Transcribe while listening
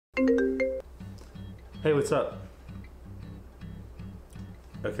Hey, what's up?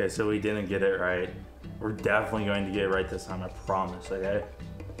 Okay, so we didn't get it right. We're definitely going to get it right this time, I promise, okay?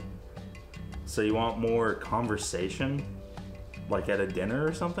 So you want more conversation? Like at a dinner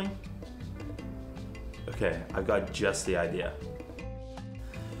or something? Okay, I've got just the idea.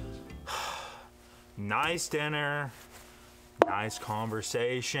 Nice dinner, nice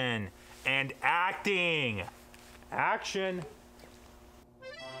conversation, and acting. Action.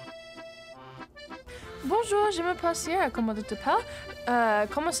 Bonjour, je m'appelle Sierra, comment tu t'appelles?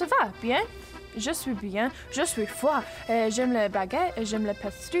 Comment ça va? Bien? Je suis bien, je suis froid. J'aime les baguettes, j'aime les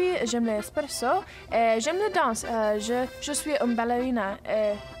pâtisseries, j'aime l'espresso, j'aime la danse. Je suis une ballerina.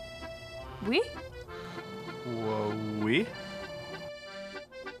 Oui? Oui?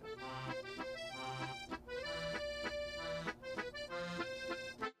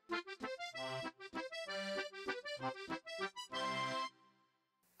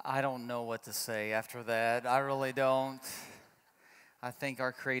 I don't know what to say after that. I really don't. I think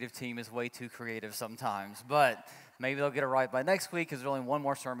our creative team is way too creative sometimes, but maybe they'll get it right by next week because there's only one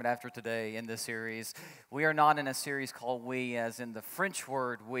more sermon after today in this series. We are not in a series called we as in the French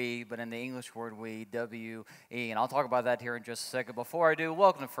word we, but in the English word we, W-E, and I'll talk about that here in just a second. Before I do,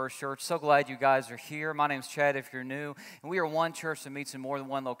 welcome to First Church. So glad you guys are here. My name's Chad if you're new, and we are one church that meets in more than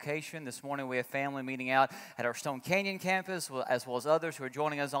one location. This morning we have family meeting out at our Stone Canyon campus as well as others who are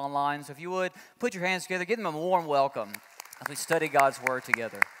joining us online. So if you would, put your hands together, give them a warm welcome as we study God's Word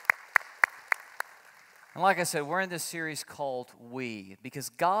together. And like I said, we're in this series called We, because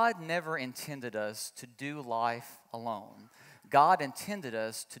God never intended us to do life alone. God intended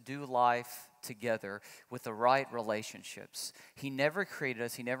us to do life together with the right relationships. He never created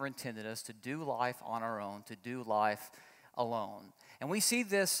us, He never intended us to do life on our own, to do life alone. And we see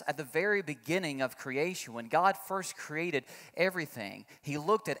this at the very beginning of creation. When God first created everything, He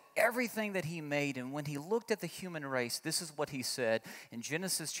looked at everything that He made, and when He looked at the human race, this is what He said in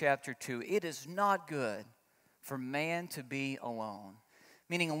Genesis chapter 2, "It is not good for man to be alone."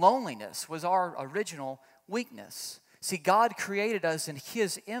 Meaning loneliness was our original weakness. See, God created us in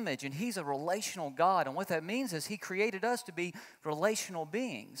His image, and He's a relational God. And what that means is He created us to be relational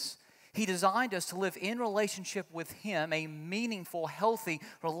beings. He designed us to live in relationship with Him, a meaningful, healthy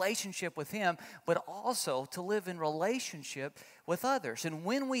relationship with Him, but also to live in relationship with others. And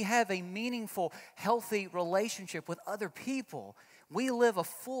when we have a meaningful, healthy relationship with other people, we live a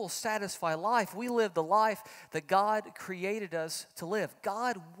full, satisfied life. We live the life that God created us to live.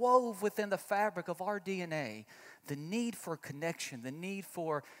 God wove within the fabric of our DNA the need for connection, the need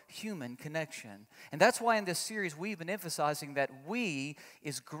for human connection. And that's why in this series we've been emphasizing that we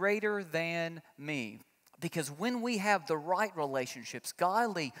is greater than me. Because when we have the right relationships,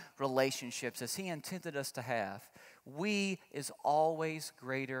 godly relationships as He intended us to have, we is always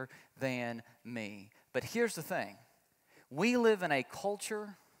greater than me. But here's the thing. We live in a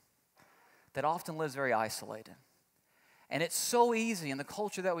culture that often lives very isolated. And it's so easy in the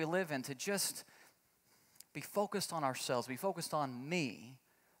culture that we live in to just be focused on ourselves, be focused on me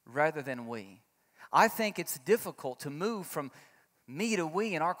rather than we. I think it's difficult to move from me to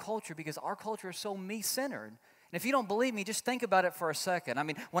we in our culture because our culture is so me-centered. And if you don't believe me, just think about it for a second. I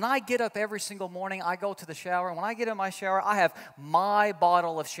mean, when I get up every single morning, I go to the shower. And when I get in my shower, I have my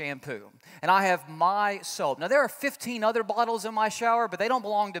bottle of shampoo. And I have my soap. Now, there are 15 other bottles in my shower, but they don't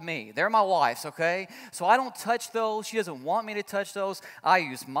belong to me. They're my wife's, okay? So I don't touch those. She doesn't want me to touch those. I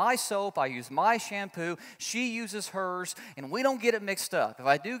use my soap. I use my shampoo. She uses hers. And we don't get it mixed up. If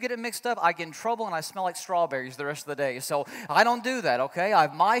I do get it mixed up, I get in trouble and I smell like strawberries the rest of the day. So I don't do that, okay? I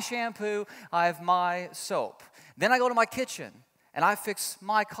have my shampoo. I have my soap. Then I go to my kitchen and I fix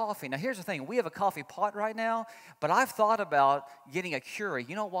my coffee. Now here's the thing, we have a coffee pot right now, but I've thought about getting a Keurig.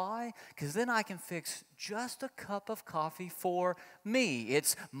 You know why? Because then I can fix just a cup of coffee for me.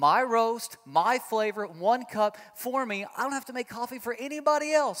 It's my roast, my flavor, 1 cup for me. I don't have to make coffee for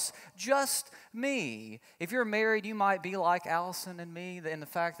anybody else, just me. If you're married, you might be like Allison and me in the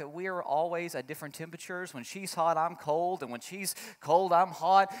fact that we are always at different temperatures. When she's hot, I'm cold, and when she's cold, I'm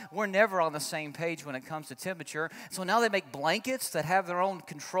hot. We're never on the same page when it comes to temperature. So now they make blankets that have their own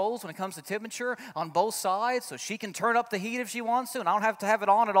controls when it comes to temperature on both sides, so she can turn up the heat if she wants to, and I don't have to have it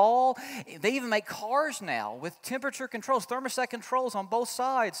on at all. They even make cars now with temperature controls, thermostat controls on both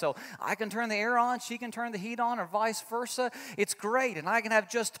sides, so I can turn the air on, she can turn the heat on, or vice versa. It's great, and I can have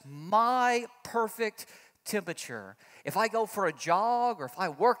just my perfect temperature. If I go for a jog or if I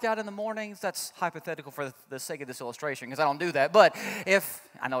work out in the mornings, that's hypothetical for the sake of this illustration because I don't do that. But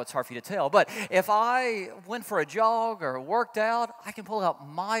I know it's hard for you to tell, but if I went for a jog or worked out, I can pull out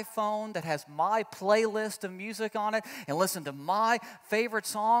my phone that has my playlist of music on it and listen to my favorite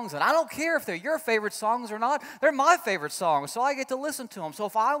songs. And I don't care if they're your favorite songs or not, they're my favorite songs, so I get to listen to them. So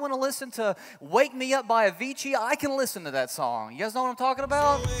if I want to listen to Wake Me Up by Avicii, I can listen to that song. You guys know what I'm talking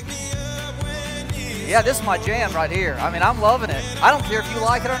about? Yeah, this is my jam right here. I mean, I'm loving it. I don't care if you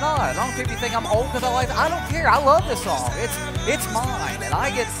like it or not. I don't care if you think I'm old because I like it. I don't care. I love this song. It's mine. And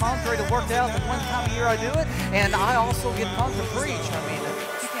I get pumped ready to work out the one time a year I do it. And I also get pumped to preach. I mean,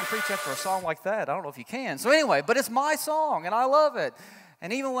 you can't preach after a song like that. I don't know if you can. So anyway, but it's my song and I love it.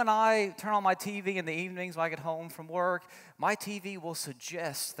 And even when I turn on my TV in the evenings when I get home from work, my TV will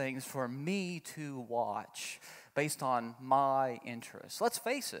suggest things for me to watch based on my interests. Let's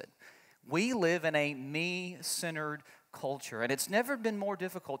face it. We live in a me-centered culture, and it's never been more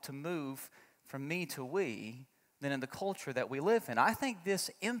difficult to move from me to we than in the culture that we live in. I think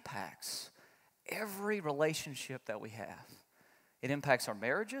this impacts every relationship that we have. It impacts our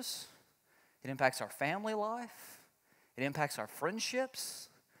marriages. It impacts our family life. It impacts our friendships.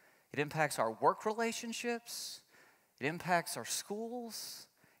 It impacts our work relationships. It impacts our schools.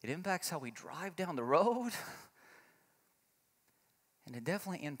 It impacts how we drive down the road. And it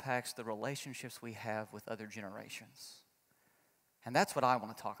definitely impacts the relationships we have with other generations. And that's what I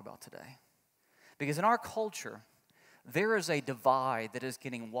want to talk about today. Because in our culture, there is a divide that is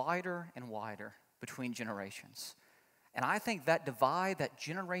getting wider and wider between generations. And I think that divide, that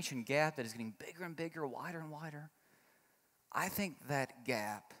generation gap that is getting bigger and bigger, wider and wider, I think that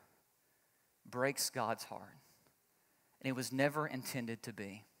gap breaks God's heart. And it was never intended to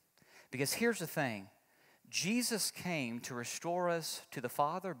be. Because here's the thing. Jesus came to restore us to the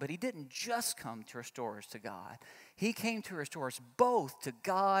Father, but He didn't just come to restore us to God. He came to restore us both to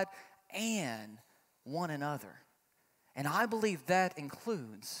God and one another. And I believe that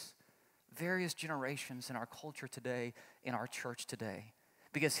includes various generations in our culture today, in our church today.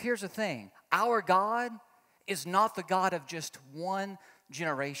 Because here's the thing, our God is not the God of just one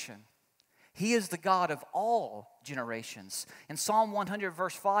generation. He is the God of all generations. In Psalm 100,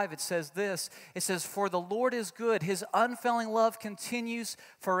 verse 5, it says this. It says, "For the Lord is good, His unfailing love continues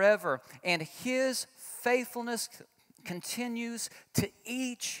forever, and His faithfulness continues to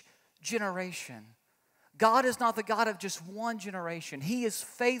each generation." God is not the God of just one generation. He is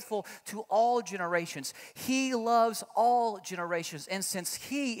faithful to all generations. He loves all generations. And since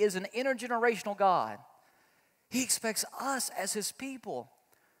He is an intergenerational God, He expects us as His people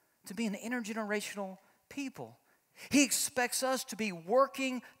to be an intergenerational people. He expects us to be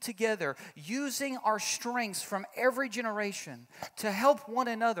working together, using our strengths from every generation to help one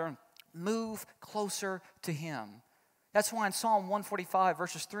another move closer to Him. That's why in Psalm 145,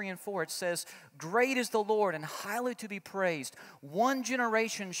 verses 3 and 4, it says, "Great is the Lord and highly to be praised. One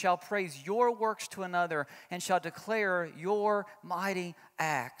generation shall praise your works to another and shall declare your mighty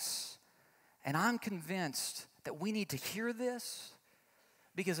acts." And I'm convinced that we need to hear this.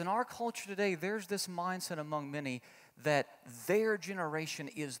 Because in our culture today, there's this mindset among many that their generation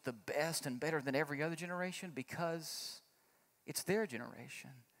is the best and better than every other generation because it's their generation.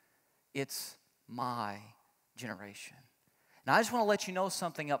 It's my generation. Now, I just want to let you know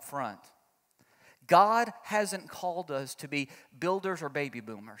something up front. God hasn't called us to be builders or baby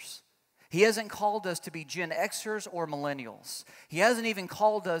boomers. He hasn't called us to be Gen Xers or millennials. He hasn't even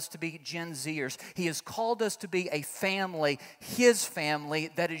called us to be Gen Zers. He has called us to be a family, His family,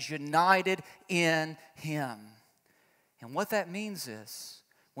 that is united in Him. And what that means is,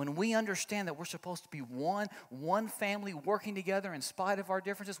 when we understand that we're supposed to be one family working together in spite of our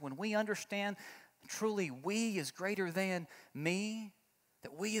differences, when we understand truly we is greater than me,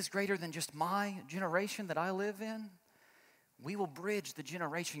 that we is greater than just my generation that I live in, we will bridge the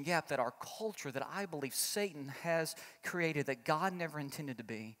generation gap that our culture, that I believe Satan has created, that God never intended to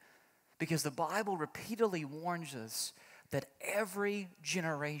be. Because the Bible repeatedly warns us that every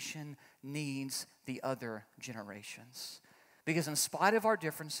generation needs the other generations. Because in spite of our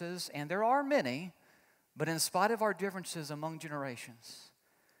differences, and there are many, but in spite of our differences among generations,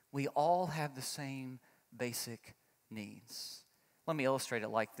 we all have the same basic needs. Let me illustrate it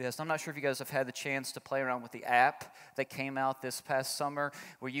like this. I'm not sure if you guys have had the chance to play around with the app that came out this past summer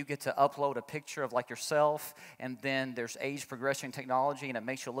where you get to upload a picture of like yourself and then there's age progression technology and it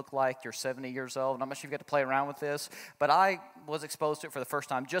makes you look like you're 70 years old. And I'm not sure if you get to play around with this, but I was exposed to it for the first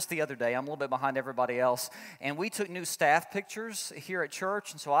time just the other day. I'm a little bit behind everybody else. And we took new staff pictures here at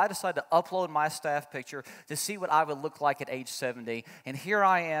church, and so I decided to upload my staff picture to see what I would look like at age 70. And here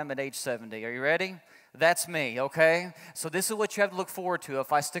I am at age 70. Are you ready? That's me, okay? So this is what you have to look forward to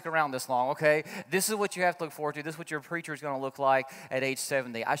if I stick around this long, okay? This is what you have to look forward to. This is what your preacher is going to look like at age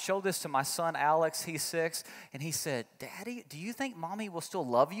 70. I showed this to my son, Alex. He's 6, and he said, Daddy, do you think Mommy will still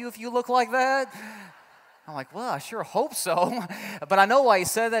love you if you look like that? I'm like, well, I sure hope so. But I know why he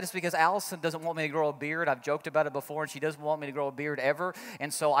said that. It's because Allison doesn't want me to grow a beard. I've joked about it before, and she doesn't want me to grow a beard ever.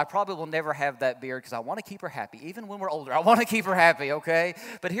 And so I probably will never have that beard because I want to keep her happy. Even when we're older, I want to keep her happy, okay?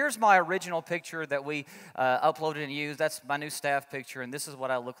 But here's my original picture that we uploaded and used. That's my new staff picture, and this is what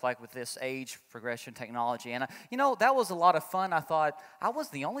I look like with this age progression technology. And, that was a lot of fun. I thought, I was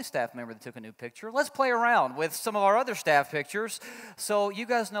the only staff member that took a new picture. Let's play around with some of our other staff pictures. So you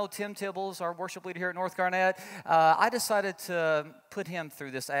guys know Tim Tibbles, our worship leader here at North Garnett. I decided to put him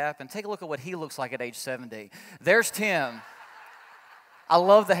through this app and take a look at what he looks like at age 70. There's Tim. I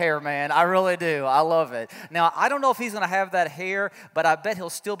love the hair, man. I really do. I love it. Now, I don't know if he's going to have that hair, but I bet he'll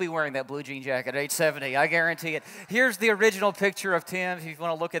still be wearing that blue jean jacket at age 70. I guarantee it. Here's the original picture of Tim if you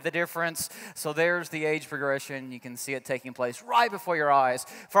want to look at the difference. So there's the age progression. You can see it taking place right before your eyes.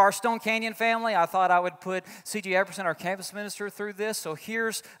 For our Stone Canyon family, I thought I would put C.J. Epperson, our campus minister, through this. So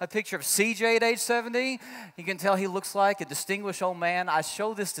here's a picture of C.J. at age 70. You can tell he looks like a distinguished old man. I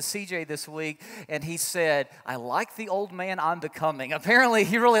showed this to C.J. this week, and he said, I like the old man I'm becoming. Apparently,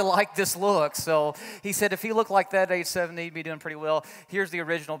 he really liked this look. So he said if he looked like that at age 70, he'd be doing pretty well. Here's the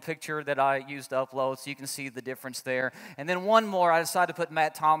original picture that I used to upload, so you can see the difference there. And then one more, I decided to put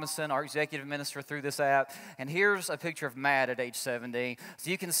Matt Thomason, our executive minister, through this app. And here's a picture of Matt at age 70. So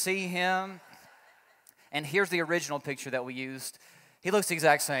you can see him. And here's the original picture that we used. He looks the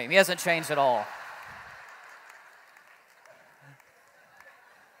exact same. He hasn't changed at all.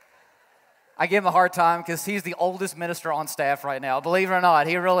 I give him a hard time because he's the oldest minister on staff right now. Believe it or not,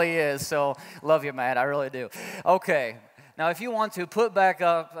 he really is. So love you, Matt. I really do. Okay. Now, if you want to, put back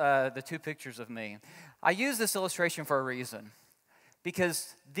up the 2 pictures of me. I use this illustration for a reason.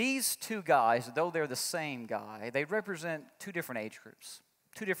 Because these 2 guys, though they're the same guy, they represent 2 different age groups,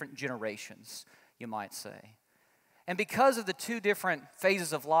 2 different generations, you might say. And because of the 2 different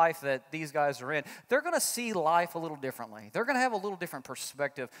phases of life that these guys are in, they're going to see life a little differently. They're going to have a little different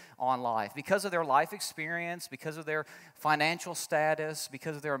perspective on life because of their life experience, because of their financial status,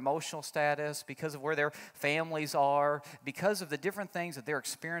 because of their emotional status, because of where their families are, because of the different things that they're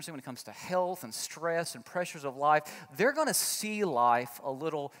experiencing when it comes to health and stress and pressures of life. They're going to see life a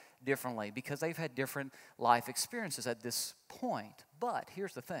little differently because they've had different life experiences at this point. But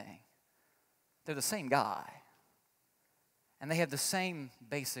here's the thing. They're the same guy. And they have the same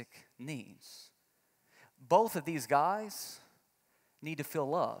basic needs. Both of these guys need to feel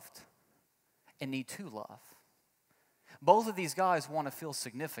loved and need to love. Both of these guys want to feel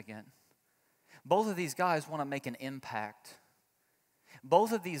significant. Both of these guys want to make an impact.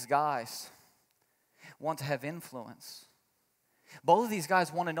 Both of these guys want to have influence. Both of these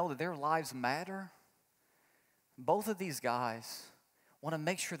guys want to know that their lives matter. Both of these guys want to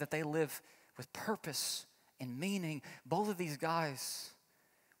make sure that they live with purpose and meaning. Both of these guys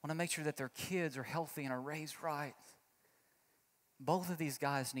want to make sure that their kids are healthy and are raised right. Both of these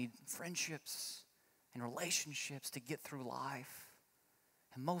guys need friendships and relationships to get through life.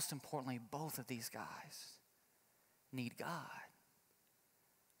 And most importantly, both of these guys need God.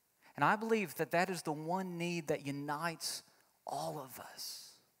 And I believe that that is the one need that unites all of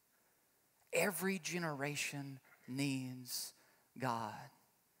us. Every generation needs God.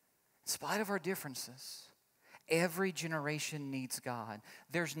 In spite of our differences, every generation needs God.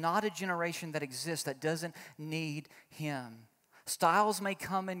 There's not a generation that exists that doesn't need Him. Styles may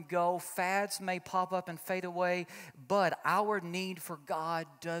come and go, fads may pop up and fade away, but our need for God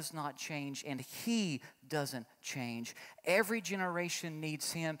does not change, and He doesn't change. Every generation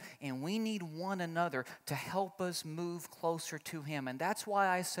needs Him, and we need one another to help us move closer to Him. And that's why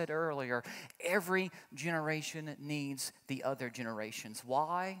I said earlier, every generation needs the other generations.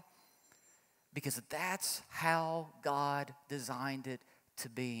 Why? Because that's how God designed it to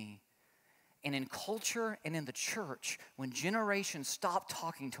be. And in culture and in the church, when generations stop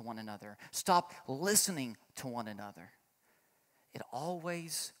talking to one another, stop listening to one another, it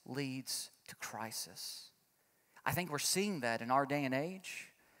always leads to crisis. I think we're seeing that in our day and age,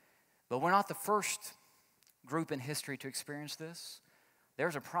 but we're not the first group in history to experience this.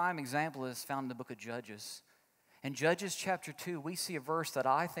 There's a prime example that's found in the book of Judges. In Judges chapter 2, we see a verse that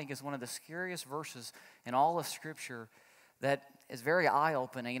I think is one of the scariest verses in all of Scripture that is very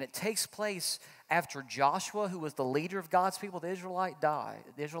eye-opening. And it takes place after Joshua, who was the leader of God's people, the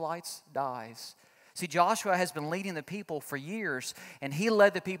Israelites, dies. See, Joshua has been leading the people for years, and he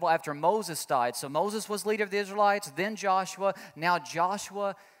led the people after Moses died. So Moses was leader of the Israelites, then Joshua. Now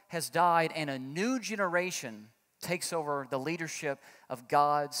Joshua has died and a new generation takes over the leadership of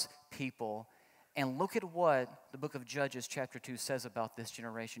God's people. And look at what the book of Judges chapter 2 says about this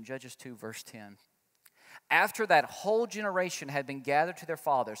generation. Judges 2 verse 10. After that whole generation had been gathered to their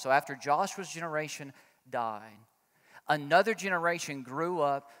fathers, so after Joshua's generation died, another generation grew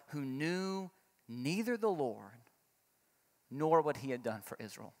up who knew neither the Lord nor what he had done for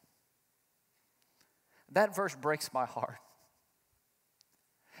Israel. That verse breaks my heart.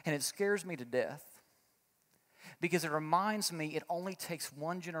 And it scares me to death because it reminds me it only takes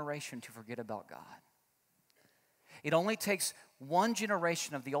one generation to forget about God. It only takes one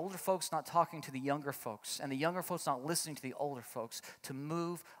generation of the older folks not talking to the younger folks and the younger folks not listening to the older folks to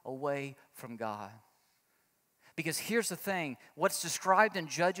move away from God. Because here's the thing, what's described in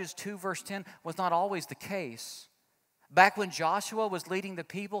Judges 2 verse 10 was not always the case. Back when Joshua was leading the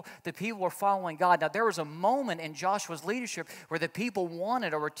people were following God. Now, there was a moment in Joshua's leadership where the people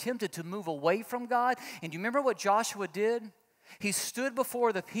wanted or were tempted to move away from God. And do you remember what Joshua did? He stood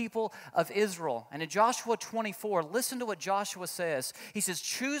before the people of Israel. And in Joshua 24, listen to what Joshua says. He says,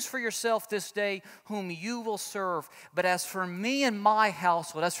 choose for yourself this day whom you will serve. But as for me and my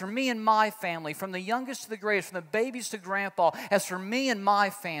household, as for me and my family, from the youngest to the greatest, from the babies to grandpa, as for me and my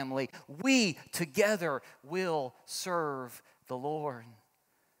family, we together will serve the Lord.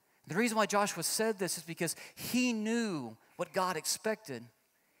 The reason why Joshua said this is because he knew what God expected.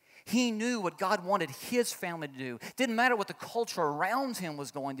 He knew what God wanted his family to do. It didn't matter what the culture around him was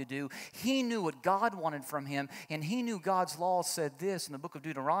going to do. He knew what God wanted from him, and he knew God's law said this in the book of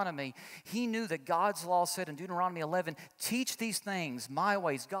Deuteronomy. He knew that God's law said in Deuteronomy 11, teach these things, my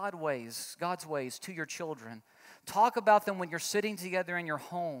ways, God's ways to your children. Talk about them when you're sitting together in your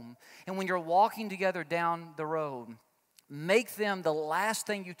home and when you're walking together down the road. Make them the last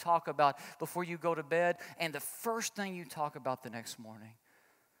thing you talk about before you go to bed and the first thing you talk about the next morning.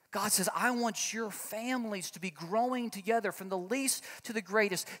 God says, I want your families to be growing together from the least to the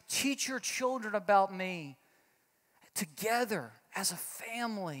greatest. Teach your children about me. Together as a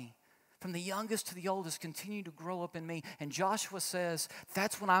family, from the youngest to the oldest, continue to grow up in me. And Joshua says,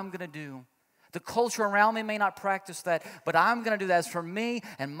 that's what I'm going to do. The culture around me may not practice that, but I'm going to do that. As for me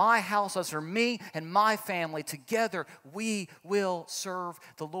and my house, as for me and my family, together we will serve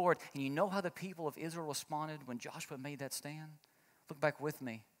the Lord. And you know how the people of Israel responded when Joshua made that stand? Look back with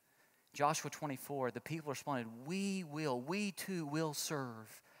me. Joshua 24, the people responded, we too will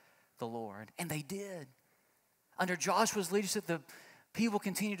serve the Lord. And they did. Under Joshua's leadership, the people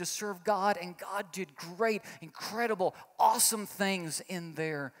continued to serve God, and God did great, incredible, awesome things in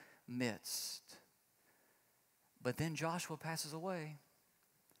their midst. But then Joshua passes away,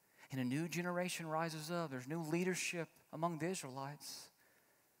 and a new generation rises up. There's new leadership among the Israelites.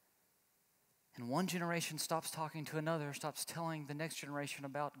 And one generation stops talking to another, stops telling the next generation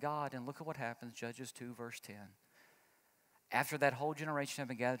about God. And look at what happens, Judges 2, verse 10. After that whole generation had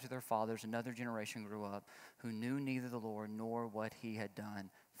been gathered to their fathers, another generation grew up who knew neither the Lord nor what he had done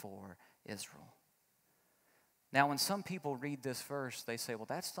for Israel. Now, when some people read this verse, they say, well,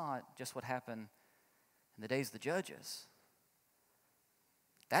 that's not just what happened in the days of the Judges.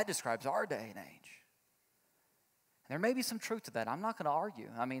 That describes our day and age. There may be some truth to that. I'm not going to argue.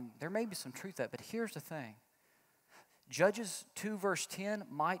 I mean, there may be some truth to that, but here's the thing. Judges 2 verse 10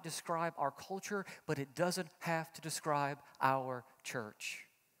 might describe our culture, but it doesn't have to describe our church.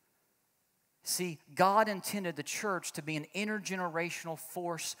 See, God intended the church to be an intergenerational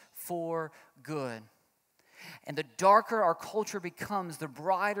force for good. And the darker our culture becomes, the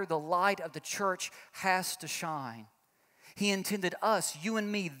brighter the light of the church has to shine. He intended us, you and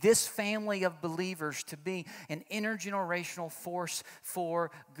me, this family of believers, to be an intergenerational force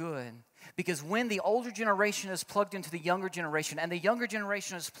for good. Because when the older generation is plugged into the younger generation and the younger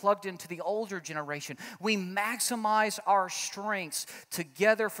generation is plugged into the older generation, we maximize our strengths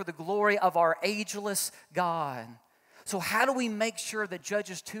together for the glory of our ageless God. So how do we make sure that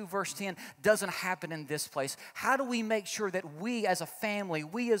Judges 2 verse 10 doesn't happen in this place? How do we make sure that we as a family,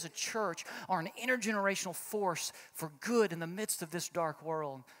 we as a church are an intergenerational force for good in the midst of this dark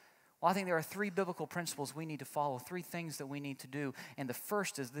world? Well, I think there are 3 biblical principles we need to follow, 3 things that we need to do. And the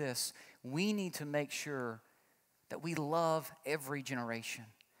first is this: we need to make sure that we love every generation.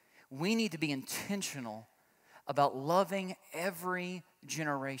 We need to be intentional about loving every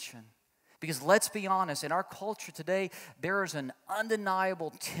generation. Because let's be honest, in our culture today, there is an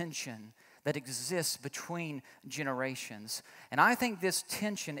undeniable tension that exists between generations. And I think this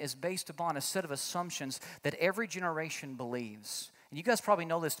tension is based upon a set of assumptions that every generation believes. And you guys probably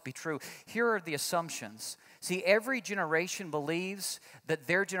know this to be true. Here are the assumptions. See, every generation believes that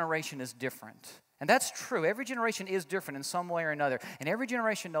their generation is different. And that's true. Every generation is different in some way or another. And every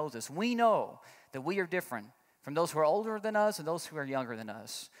generation knows this. We know that we are different from those who are older than us and those who are younger than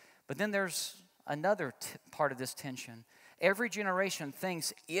us. But then there's another part of this tension. Every generation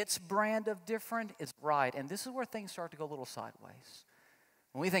thinks its brand of different is right. And this is where things start to go a little sideways.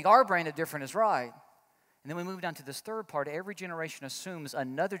 When we think our brand of different is right, and then we move down to this third part, every generation assumes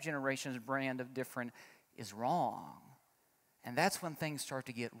another generation's brand of different is wrong. And that's when things start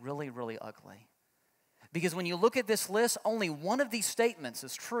to get really, really ugly. Because when you look at this list, only one of these statements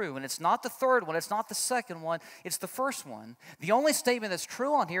is true. And it's not the third one, it's not the second one, it's the first one. The only statement that's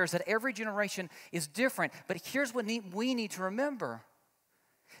true on here is that every generation is different. But here's what we need to remember.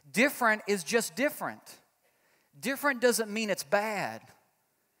 Different is just different. Different doesn't mean it's bad.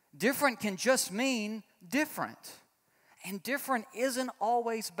 Different can just mean different. And different isn't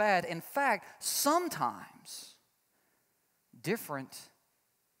always bad. In fact, sometimes different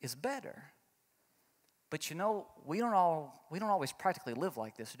is better. But you know, we don't always practically live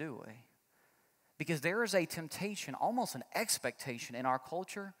like this, do we? Because there is a temptation, almost an expectation in our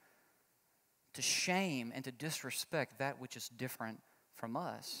culture to shame and to disrespect that which is different from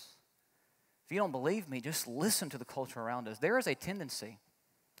us. If you don't believe me, just listen to the culture around us. There is a tendency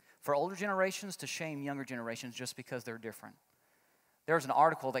for older generations to shame younger generations just because they're different. There was an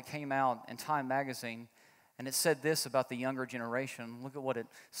article that came out in Time magazine, and it said this about the younger generation. Look at what it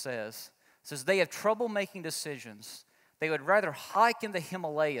says. It says, they have trouble making decisions. They would rather hike in the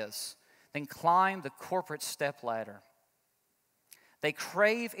Himalayas than climb the corporate stepladder. They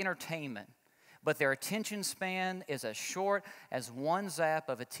crave entertainment, but their attention span is as short as one zap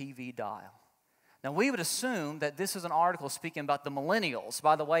of a TV dial. Now, we would assume that this is an article speaking about the millennials.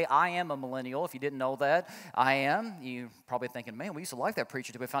 By the way, I am a millennial, if you didn't know that. I am. You're probably thinking, man, we used to like that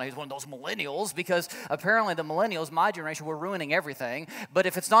preacher until we found out he was one of those millennials, because apparently the millennials, my generation, were ruining everything. But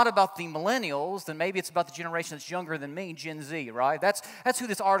if it's not about the millennials, then maybe it's about the generation that's younger than me, Gen Z, right? That's who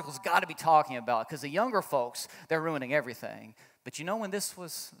this article's got to be talking about, because the younger folks, they're ruining everything. But you know when this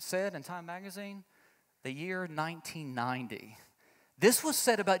was said in Time magazine? The year 1990. This was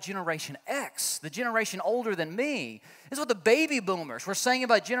said about Generation X, the generation older than me. This is what the baby boomers were saying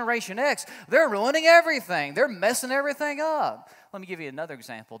about Generation X. They're ruining everything. They're messing everything up. Let me give you another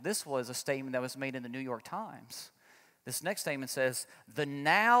example. This was a statement that was made in the New York Times. This next statement says, the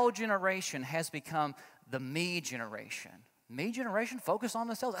now generation has become the me generation. Me generation focused on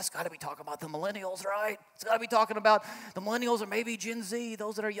themselves? That's got to be talking about the millennials, right? It's got to be talking about the millennials or maybe Gen Z,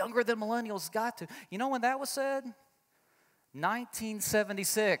 those that are younger than millennials. Got to. You know when that was said?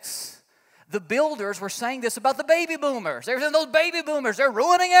 1976. The builders were saying this about the baby boomers. They were saying those baby boomers, they're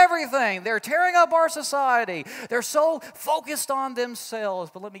ruining everything. They're tearing up our society. They're so focused on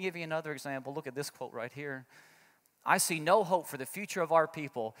themselves. But let me give you another example. Look at this quote right here. I see no hope for the future of our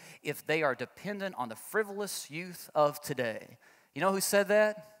people if they are dependent on the frivolous youth of today. You know who said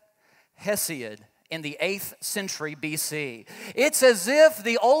that? Hesiod. In the 8th century BC. It's as if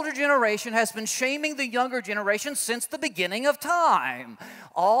the older generation has been shaming the younger generation since the beginning of time.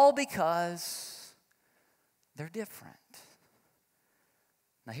 All because they're different.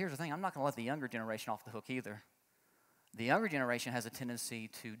 Now here's the thing, I'm not going to let the younger generation off the hook either. The younger generation has a tendency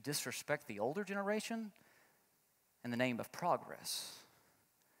to disrespect the older generation in the name of progress.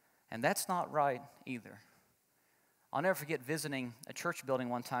 And that's not right either. I'll never forget visiting a church building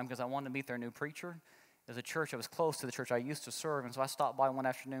one time because I wanted to meet their new preacher. It was a church that was close to the church I used to serve, and so I stopped by one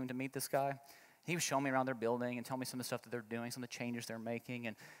afternoon to meet this guy. He was showing me around their building and telling me some of the stuff that they're doing, some of the changes they're making,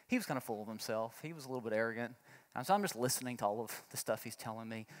 and he was kind of full of himself. He was a little bit arrogant. And so I'm just listening to all of the stuff he's telling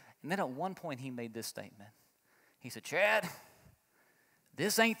me. And then at one point he made this statement. He said, Chad,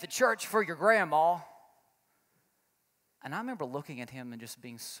 this ain't the church for your grandma. And I remember looking at him and just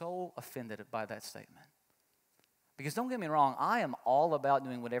being so offended by that statement. Because don't get me wrong, I am all about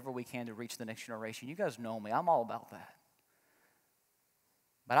doing whatever we can to reach the next generation. You guys know me. I'm all about that.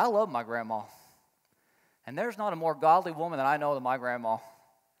 But I love my grandma. And there's not a more godly woman that I know than my grandma.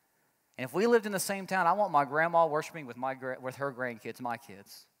 And if we lived in the same town, I want my grandma worshiping with her grandkids, my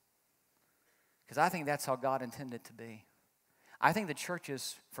kids. Because I think that's how God intended it to be. I think the church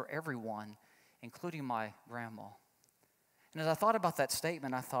is for everyone, including my grandma. And as I thought about that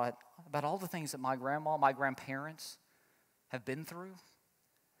statement, I thought about all the things that my grandma, my grandparents have been through.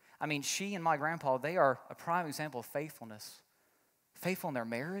 I mean, she and my grandpa, they are a prime example of faithfulness. Faithful in their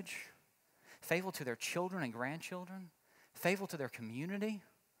marriage, faithful to their children and grandchildren, faithful to their community,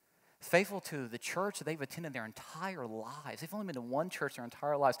 faithful to the church that they've attended their entire lives. They've only been to one church their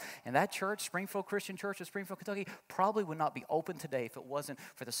entire lives. And that church, Springfield Christian Church in Springfield, Kentucky, probably would not be open today if it wasn't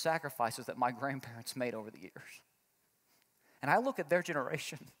for the sacrifices that my grandparents made over the years. And I look at their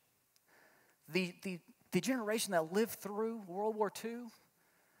generation. the generation that lived through World War II,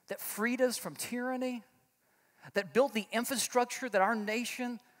 that freed us from tyranny, that built the infrastructure that our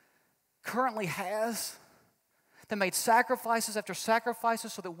nation currently has, that made sacrifices after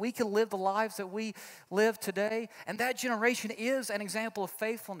sacrifices so that we can live the lives that we live today. And that generation is an example of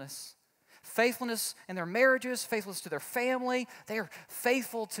faithfulness. Faithfulness in their marriages, faithfulness to their family. They are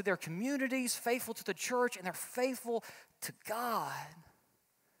faithful to their communities, faithful to the church, and they're faithful to God.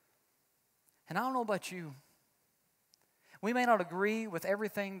 And I don't know about you. We may not agree with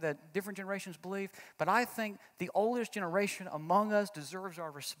everything that different generations believe, but I think the oldest generation among us deserves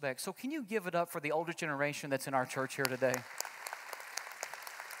our respect. So can you give it up for the oldest generation that's in our church here today?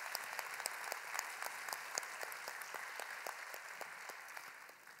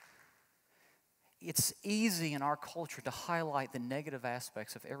 It's easy in our culture to highlight the negative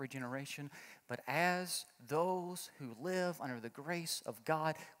aspects of every generation, but as those who live under the grace of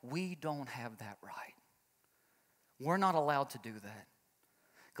God, we don't have that right. We're not allowed to do that.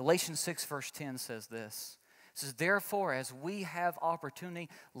 Galatians 6 verse 10 says this. It says, therefore, as we have opportunity,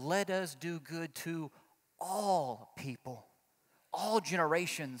 let us do good to all people, all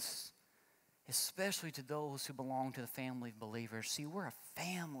generations, especially to those who belong to the family of believers. See, we're a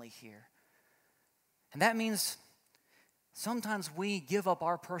family here. And that means sometimes we give up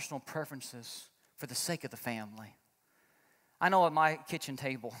our personal preferences for the sake of the family. I know at my kitchen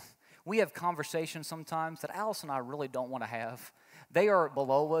table, we have conversations sometimes that Alice and I really don't want to have. They are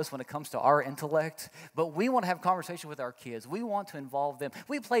below us when it comes to our intellect, but we want to have conversation with our kids. We want to involve them.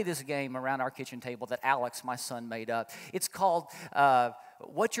 We play this game around our kitchen table that Alex, my son, made up. It's called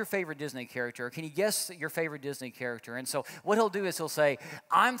what's your favorite Disney character? Can you guess your favorite Disney character? And so what he'll do is he'll say,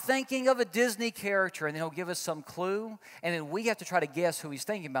 I'm thinking of a Disney character, and then he'll give us some clue, and then we have to try to guess who he's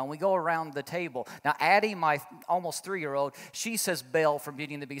thinking about, and we go around the table. Now, Addie, my almost 3-year-old, she says Belle from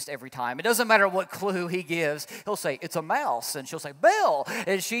Beauty and the Beast every time. It doesn't matter what clue he gives. He'll say, it's a mouse, and she'll say, Belle,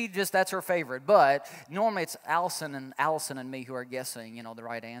 and that's her favorite. But normally it's Allison and me who are guessing, the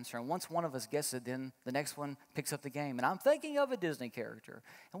right answer. And once one of us guesses it, then the next one picks up the game. And I'm thinking of a Disney character.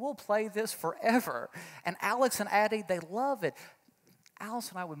 And we'll play this forever. And Alex and Addie, they love it. Alice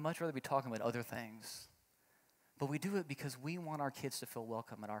and I would much rather be talking about other things. But we do it because we want our kids to feel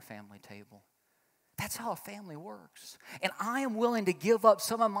welcome at our family table. That's how a family works. And I am willing to give up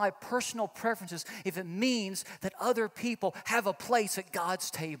some of my personal preferences if it means that other people have a place at God's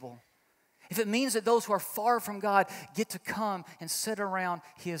table. If it means that those who are far from God get to come and sit around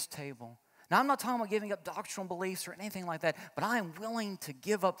His table. Now, I'm not talking about giving up doctrinal beliefs or anything like that, but I am willing to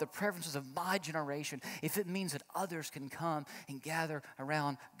give up the preferences of my generation if it means that others can come and gather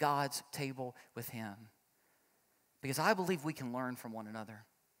around God's table with Him. Because I believe we can learn from one another.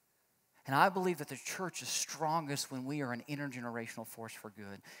 And I believe that the church is strongest when we are an intergenerational force for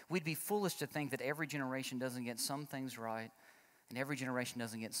good. We'd be foolish to think that every generation doesn't get some things right and every generation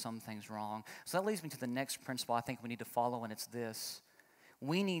doesn't get some things wrong. So that leads me to the next principle I think we need to follow, and it's this.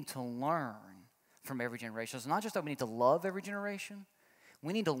 We need to learn from every generation. It's not just that we need to love every generation.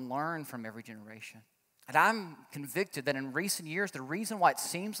 We need to learn from every generation. And I'm convicted that in recent years, the reason why it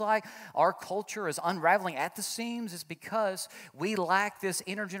seems like our culture is unraveling at the seams is because we lack this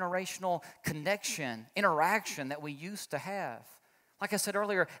intergenerational connection, interaction that we used to have. Like I said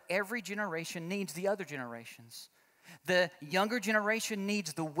earlier, every generation needs the other generations. The younger generation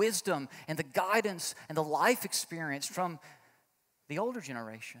needs the wisdom and the guidance and the life experience from the older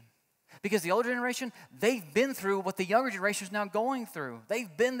generation. Because the older generation, they've been through what the younger generation is now going through. They've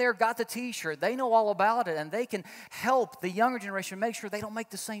been there, got the t-shirt. They know all about it, and they can help the younger generation make sure they don't make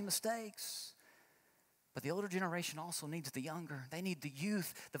the same mistakes. But the older generation also needs the younger. They need the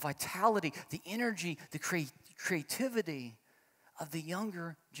youth, the vitality, the energy, the creativity of the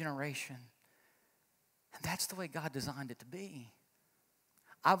younger generation. And that's the way God designed it to be.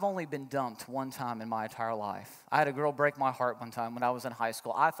 I've only been dumped one time in my entire life. I had a girl break my heart one time when I was in high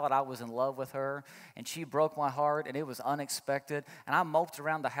school. I thought I was in love with her, and she broke my heart, and it was unexpected. And I moped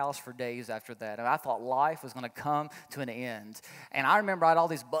around the house for days after that. And I thought life was going to come to an end. And I remember I had all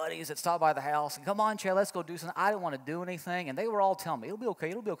these buddies that stopped by the house, and come on, Chad, let's go do something. I didn't want to do anything, and they were all telling me, it'll be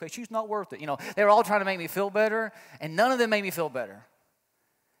okay, she's not worth it. They were all trying to make me feel better, and none of them made me feel better.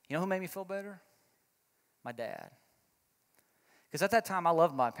 You know who made me feel better? My dad. Because at that time, I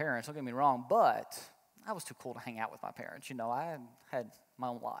loved my parents, don't get me wrong, but I was too cool to hang out with my parents. I had my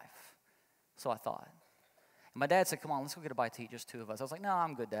own life. So I thought. And my dad said, come on, let's go get a bite to eat, just two of us. I was like, no,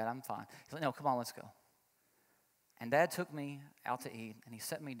 I'm good, Dad, I'm fine. He's like, no, come on, let's go. And Dad took me out to eat, and he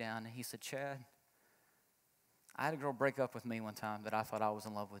set me down, and he said, Chad, I had a girl break up with me one time that I thought I was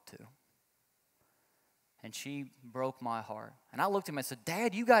in love with too. And she broke my heart. And I looked at him and said,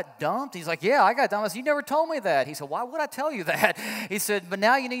 Dad, you got dumped? He's like, yeah, I got dumped. I said, you never told me that. He said, why would I tell you that? He said, but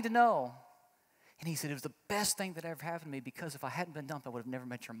now you need to know. And he said, it was the best thing that ever happened to me because if I hadn't been dumped, I would have never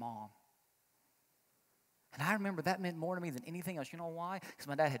met your mom. And I remember that meant more to me than anything else. You know why? Because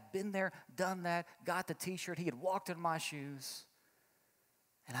my dad had been there, done that, got the T-shirt. He had walked in my shoes.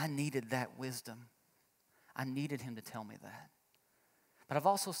 And I needed that wisdom. I needed him to tell me that. But I've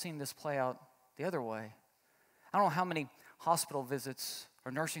also seen this play out the other way. I don't know how many hospital visits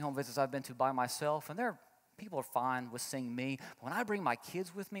or nursing home visits I've been to by myself, and people are fine with seeing me. But when I bring my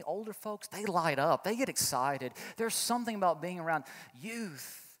kids with me, older folks, they light up. They get excited. There's something about being around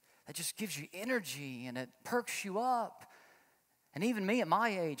youth that just gives you energy and it perks you up. And even me at my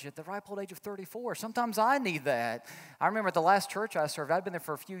age, at the ripe old age of 34, sometimes I need that. I remember at the last church I served, I'd been there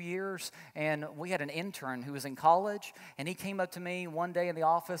for a few years, and we had an intern who was in college, and he came up to me one day in the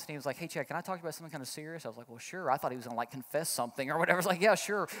office, and he was like, hey, Chad, can I talk to you about something kind of serious? I was like, well, sure. I thought he was going to, like, confess something or whatever. I was like, yeah,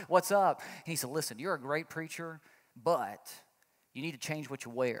 sure. What's up? And he said, listen, you're a great preacher, but you need to change what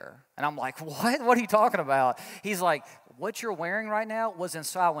you wear. And I'm like, what? What are you talking about? He's like, what you're wearing right now was in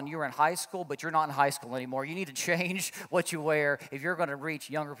style when you were in high school, but you're not in high school anymore. You need to change what you wear if you're going to reach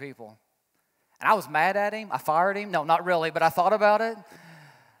younger people. And I was mad at him. I fired him. No, not really, but I thought about it.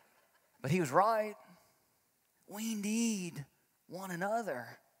 But he was right. We need one another.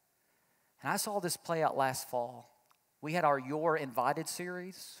 And I saw this play out last fall. We had our You're Invited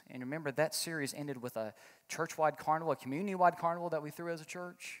series, and remember that series ended with a church-wide carnival, a community-wide carnival that we threw as a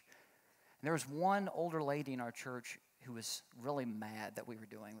church. And there was one older lady in our church who was really mad that we were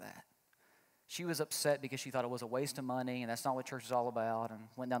doing that. She was upset because she thought it was a waste of money, and that's not what church is all about, and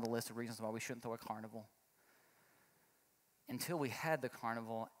went down the list of reasons why we shouldn't throw a carnival. Until we had the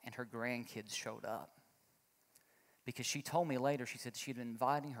carnival, and her grandkids showed up. Because she told me later, she said she'd been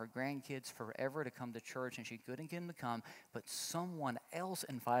inviting her grandkids forever to come to church, and she couldn't get them to come, but someone else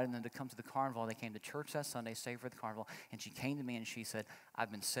invited them to come to the carnival. They came to church that Sunday, stayed for the carnival, and she came to me and she said,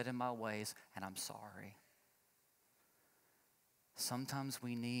 I've been set in my ways, and I'm sorry. Sometimes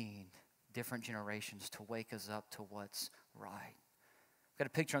we need different generations to wake us up to what's right. I've got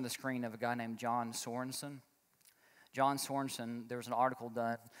a picture on the screen of a guy named John Sorensen. John Sorensen, there was an article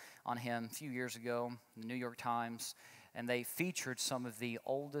done on him a few years ago in the New York Times, and they featured some of the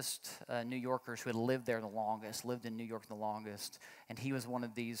oldest New Yorkers who had lived there the longest, lived in New York the longest, and he was one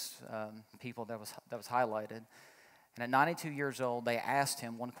of these people that was highlighted. And at 92 years old, they asked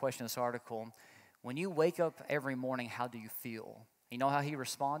him one question in this article, when you wake up every morning, how do you feel? You know how he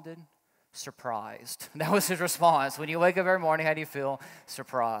responded? Surprised. That was his response. When you wake up every morning, how do you feel?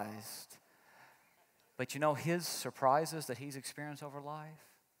 Surprised. But you know his surprises that he's experienced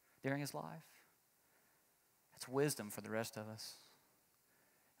during his life? That's wisdom for the rest of us.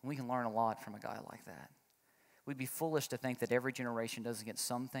 And we can learn a lot from a guy like that. We'd be foolish to think that every generation doesn't get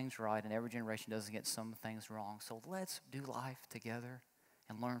some things right and every generation doesn't get some things wrong. So let's do life together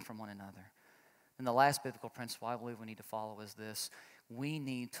and learn from one another. And the last biblical principle I believe we need to follow is this. We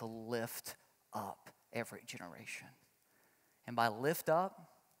need to lift up every generation. And by lift up,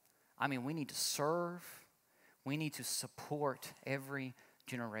 I mean, we need to serve. We need to support every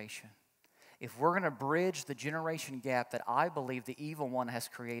generation. If we're going to bridge the generation gap that I believe the evil one has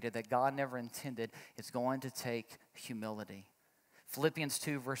created, that God never intended, it's going to take humility. Philippians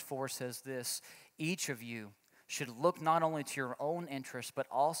 2 verse 4 says this, each of you should look not only to your own interest, but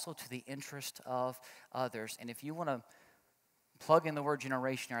also to the interest of others. And if you want to plug in the word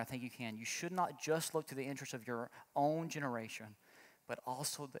generation here, I think you can. You should not just look to the interest of your own generation, but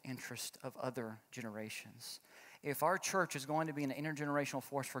also the interest of other generations. If our church is going to be an intergenerational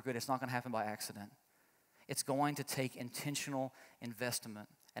force for good, it's not going to happen by accident. It's going to take intentional investment.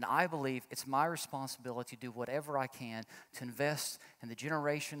 And I believe it's my responsibility to do whatever I can to invest in the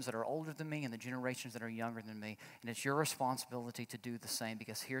generations that are older than me and the generations that are younger than me. And it's your responsibility to do the same,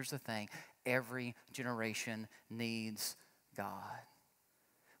 because here's the thing, every generation needs God.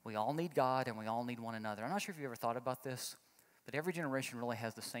 We all need God and we all need one another. I'm not sure if you ever thought about this, but every generation really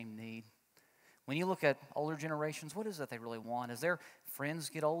has the same need. When you look at older generations, what is it they really want? As their friends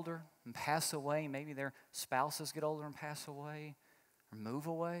get older and pass away, maybe their spouses get older and pass away or move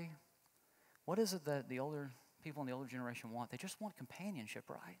away, what is it that the older people in the older generation want? They just want companionship,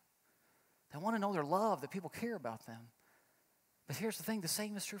 right? They want to know they're loved, that people care about them. But here's the thing, the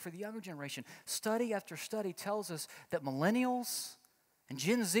same is true for the younger generation. Study after study tells us that millennials and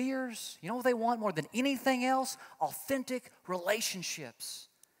Gen Zers, you know what they want more than anything else? Authentic relationships.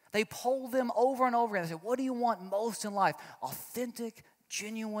 They poll them over and over again. They say, what do you want most in life? Authentic,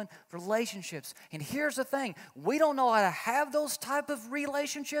 genuine relationships. And here's the thing, we don't know how to have those type of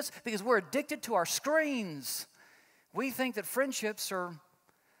relationships because we're addicted to our screens. We think that friendships are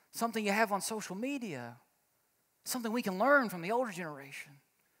something you have on social media, something we can learn from the older generation.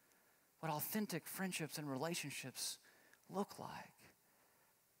 What authentic friendships and relationships look like.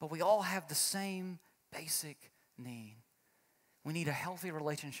 But we all have the same basic need. We need a healthy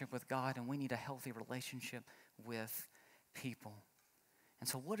relationship with God, and we need a healthy relationship with people. And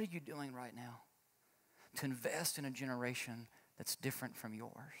so what are you doing right now to invest in a generation that's different from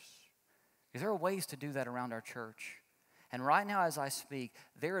yours? Because there are ways to do that around our church. And right now as I speak,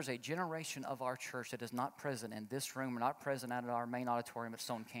 there is a generation of our church that is not present in this room, or not present out at our main auditorium at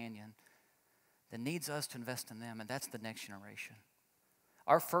Stone Canyon, that needs us to invest in them, and that's the next generation.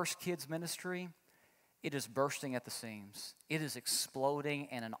 Our First Kids ministry, it is bursting at the seams. It is exploding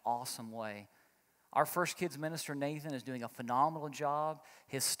in an awesome way. Our First Kids minister, Nathan, is doing a phenomenal job.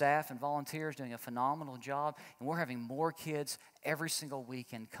 His staff and volunteers doing a phenomenal job. And we're having more kids every single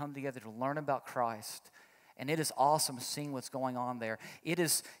weekend come together to learn about Christ. And it is awesome seeing what's going on there. It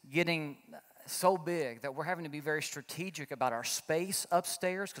is getting so big that we're having to be very strategic about our space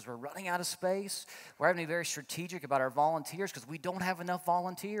upstairs because we're running out of space. We're having to be very strategic about our volunteers because we don't have enough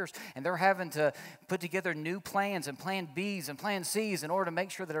volunteers. And they're having to put together new plans and plan Bs and plan Cs in order to make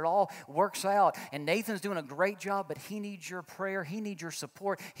sure that it all works out. And Nathan's doing a great job, but he needs your prayer. He needs your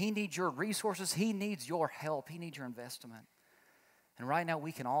support. He needs your resources. He needs your help. He needs your investment. And right now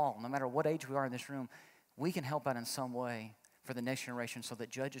we can all, no matter what age we are in this room, we can help out in some way for the next generation so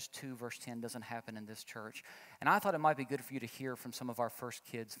that Judges 2 verse 10 doesn't happen in this church. And I thought it might be good for you to hear from some of our First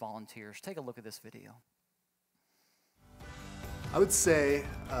Kids volunteers. Take a look at this video. I would say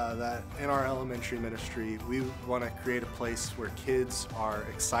that in our elementary ministry, we want to create a place where kids are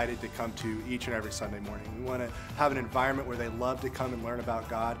excited to come to each and every Sunday morning. We want to have an environment where they love to come and learn about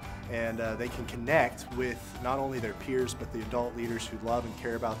God, and they can connect with not only their peers, but the adult leaders who love and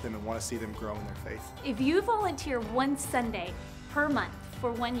care about them and want to see them grow in their faith. If you volunteer one Sunday per month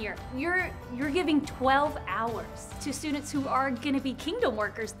for 1 year, you're giving 12 hours to students who are going to be kingdom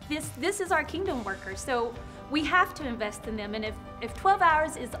workers. This is our kingdom workers. So we have to invest in them, and if 12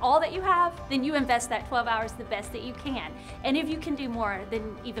 hours is all that you have, then you invest that 12 hours the best that you can. And if you can do more,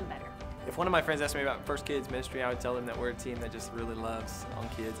 then even better. If one of my friends asked me about First Kids ministry, I would tell them that we're a team that just really loves on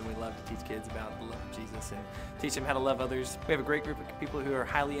kids, and we love to teach kids about the love of Jesus and teach them how to love others. We have a great group of people who are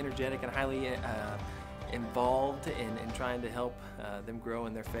highly energetic and highly involved in trying to help them grow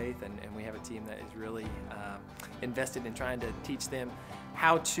in their faith, and we have a team that is really invested in trying to teach them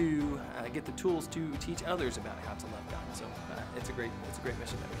how to get the tools to teach others about how to love God. So it's a great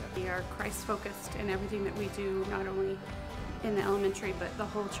mission that we have. We are Christ-focused in everything that we do, not only in the elementary, but the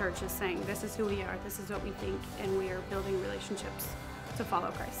whole church is saying, this is who we are, this is what we think, and we are building relationships to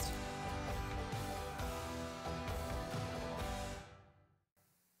follow Christ.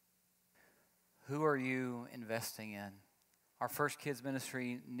 Who are you investing in? Our First Kids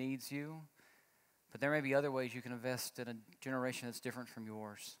ministry needs you. But there may be other ways you can invest in a generation that's different from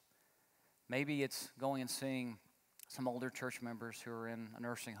yours. Maybe it's going and seeing some older church members who are in a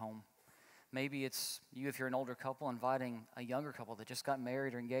nursing home. Maybe it's you, if you're an older couple, inviting a younger couple that just got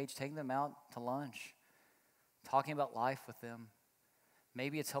married or engaged, taking them out to lunch, talking about life with them.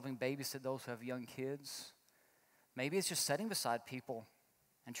 Maybe it's helping babysit those who have young kids. Maybe it's just sitting beside people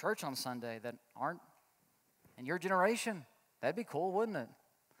in church on Sunday that aren't in your generation. That'd be cool, wouldn't it?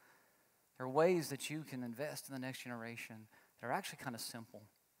 There are ways that you can invest in the next generation that are actually kind of simple.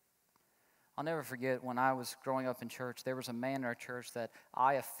 I'll never forget when I was growing up in church, there was a man in our church that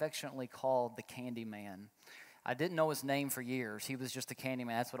I affectionately called the Candy Man. I didn't know his name for years. He was just the Candy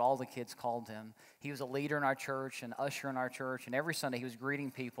Man. That's what all the kids called him. He was a leader in our church, an usher in our church, and every Sunday he was greeting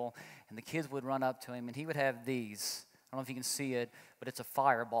people, and the kids would run up to him, and he would have these. I don't know if you can see it, but it's a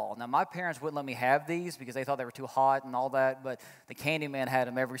fireball. Now, my parents wouldn't let me have these because they thought they were too hot and all that, but the Candyman had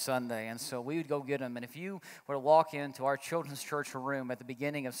them every Sunday, and so we would go get them. And if you were to walk into our children's church room at the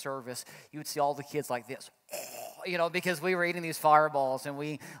beginning of service, you would see all the kids like this, because we were eating these fireballs, and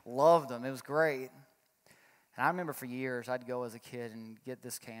we loved them. It was great. And I remember for years, I'd go as a kid and get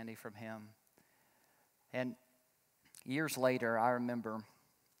this candy from him. And years later, I remember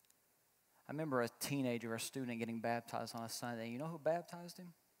a teenager, a student getting baptized on a Sunday. You know who baptized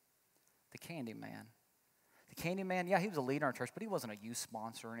him? The Candy Man. The Candy Man, yeah, he was a leader in our church, but he wasn't a youth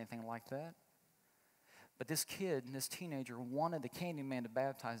sponsor or anything like that. But this kid, this teenager, wanted the Candy Man to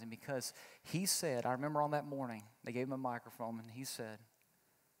baptize him because he said, I remember on that morning, they gave him a microphone, and he said,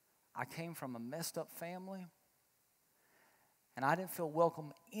 I came from a messed up family, and I didn't feel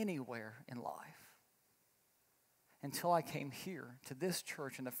welcome anywhere in life. until I came here to this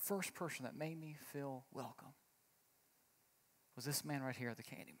church, and the first person that made me feel welcome was this man right here, the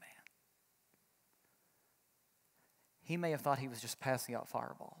Candy Man. He may have thought he was just passing out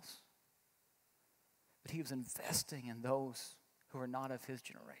fireballs, but he was investing in those who are not of his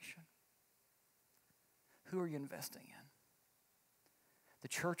generation. Who are you investing in? The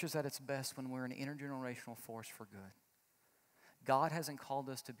church is at its best when we're an intergenerational force for good. God hasn't called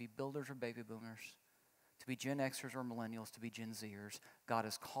us to be builders or baby boomers, to be Gen Xers or millennials, to be Gen Zers. God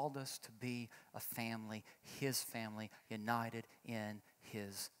has called us to be a family, His family, united in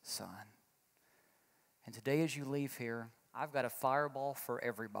His Son. And today as you leave here, I've got a fireball for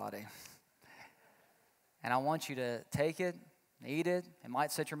everybody. And I want you to take it, eat it. It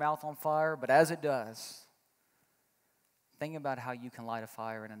might set your mouth on fire, but as it does, think about how you can light a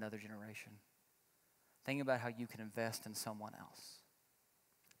fire in another generation. Think about how you can invest in someone else.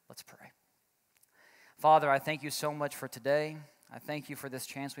 Let's pray. Father, I thank you so much for today. I thank you for this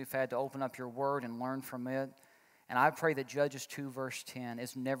chance we've had to open up your word and learn from it. And I pray that Judges 2 verse 10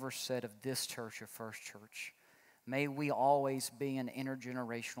 is never said of this church, your First Church. May we always be an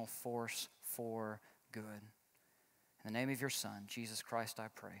intergenerational force for good. In the name of your Son, Jesus Christ, I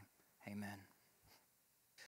pray. Amen.